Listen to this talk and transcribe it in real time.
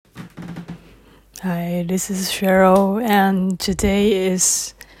Hi, this is Cheryl, and today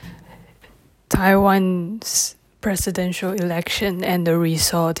is Taiwan's presidential election, and the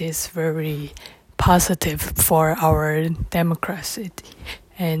result is very positive for our democracy.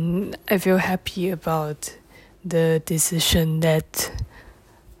 And I feel happy about the decision that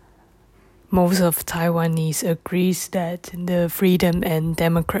most of Taiwanese agrees that the freedom and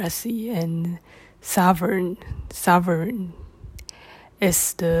democracy and sovereign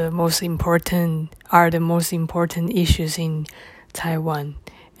is the most important issues in Taiwan.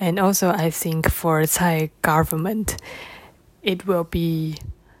 And also I think for Tsai government it will be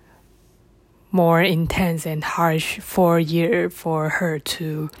more intense and harsh 4 years for her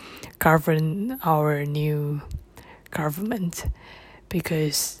to govern our new government,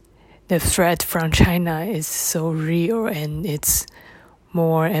 because the threat from China is so real and it's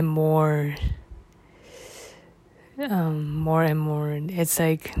more and more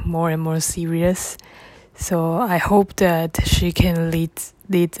serious. So I hope that she can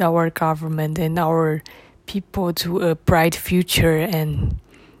lead our government and our people to a bright future and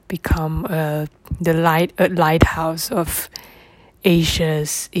become the lighthouse of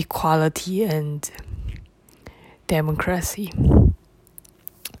Asia's equality and democracy.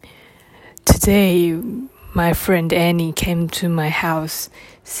 Today, my friend Annie came to my house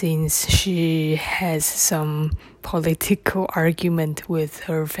since she has some political argument with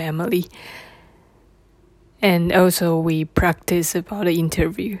her family. And also we practice about the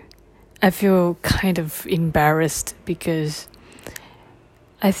interview. I feel kind of embarrassed because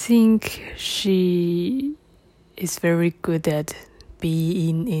I think she is very good at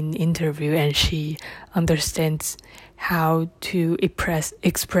being in interview, and she understands how to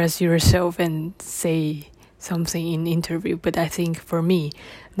express yourself and say something in interview. But I think for me,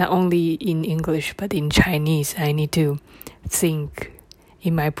 not only in English but in Chinese, I need to think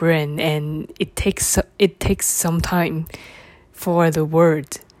in my brain, and it takes some time for the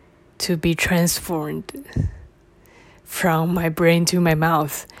word to be transformed from my brain to my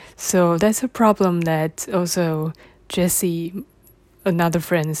mouth. So that's a problem that also Jessie, another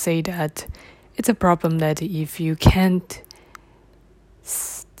friend, say that it's a problem that if you can't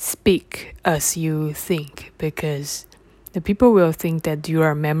speak as you think, because the people will think that you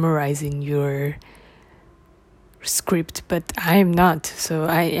are memorizing your script, but I'm not. So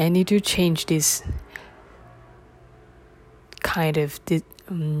I need to change this kind of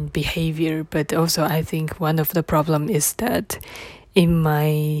behavior. But also I think one of the problem is that in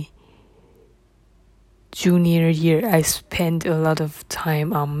my junior year I spent a lot of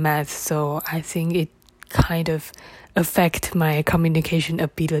time on math, so I think it kind of affect my communication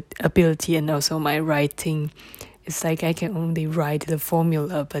ability and also my writing. It's like I can only write the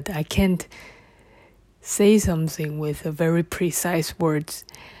formula, but I can't say something with a very precise words.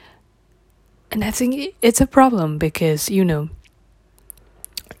 And I think it's a problem because, in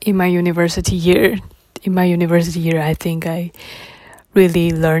my university year, I think I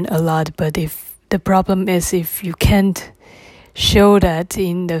really learned a lot. But if the problem is if you can't show that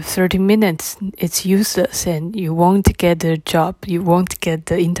in the 30 minutes, it's useless and you won't get the job, you won't get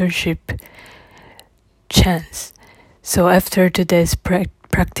the internship chance. So after today's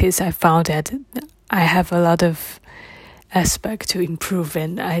practice, I found that I have a lot of aspect to improve,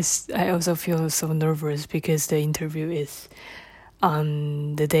 and I also feel so nervous because the interview is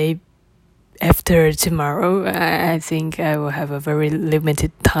on the day after tomorrow. I think I will have a very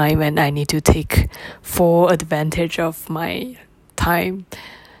limited time and I need to take full advantage of my time.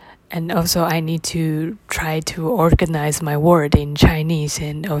 And also I need to try to organize my word in Chinese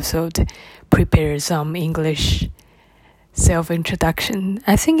and also to prepare some English self-introduction.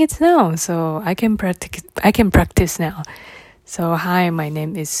 I think it's now, so I can practice now. So hi, my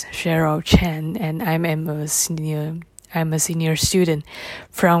name is Cheryl Chen, and I'm a senior student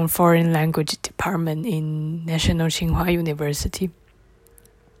from Foreign Language Department in National Tsinghua University.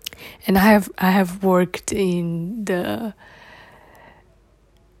 And I have worked in the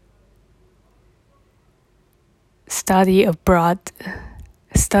studying abroad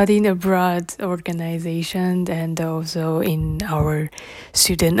organization, and also in our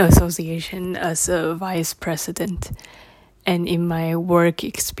student association as a vice president. And in my work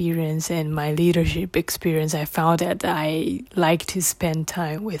experience and my leadership experience, I found that I like to spend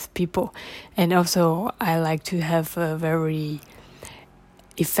time with people. And also I like to have a very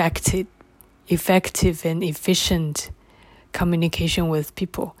effective and efficient communication with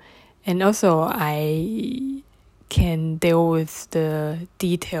people. And also I can deal with the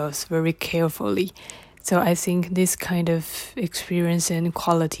details very carefully. So I think this kind of experience and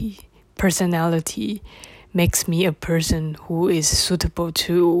personality makes me a person who is suitable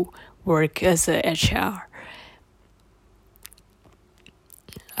to work as a HR.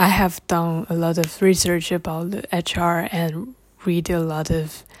 I have done a lot of research about the HR and read a lot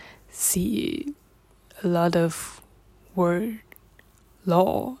of word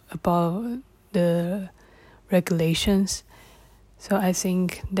law about the regulations. So I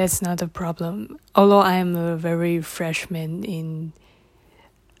think that's not a problem. Although I am a very freshman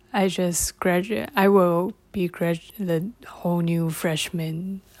I just graduate. I will be the whole new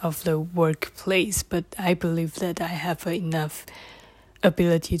freshman of the workplace, but I believe that I have enough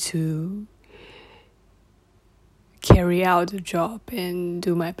ability to carry out the job and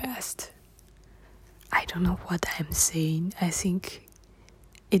do my best. I don't know what I'm saying. I think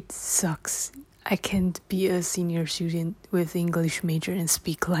it sucks. I can't be a senior student with English major and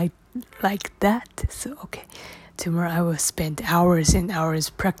speak like that. So okay, tomorrow I will spend hours and hours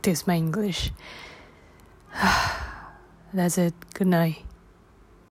practice my English. That's it. Good night.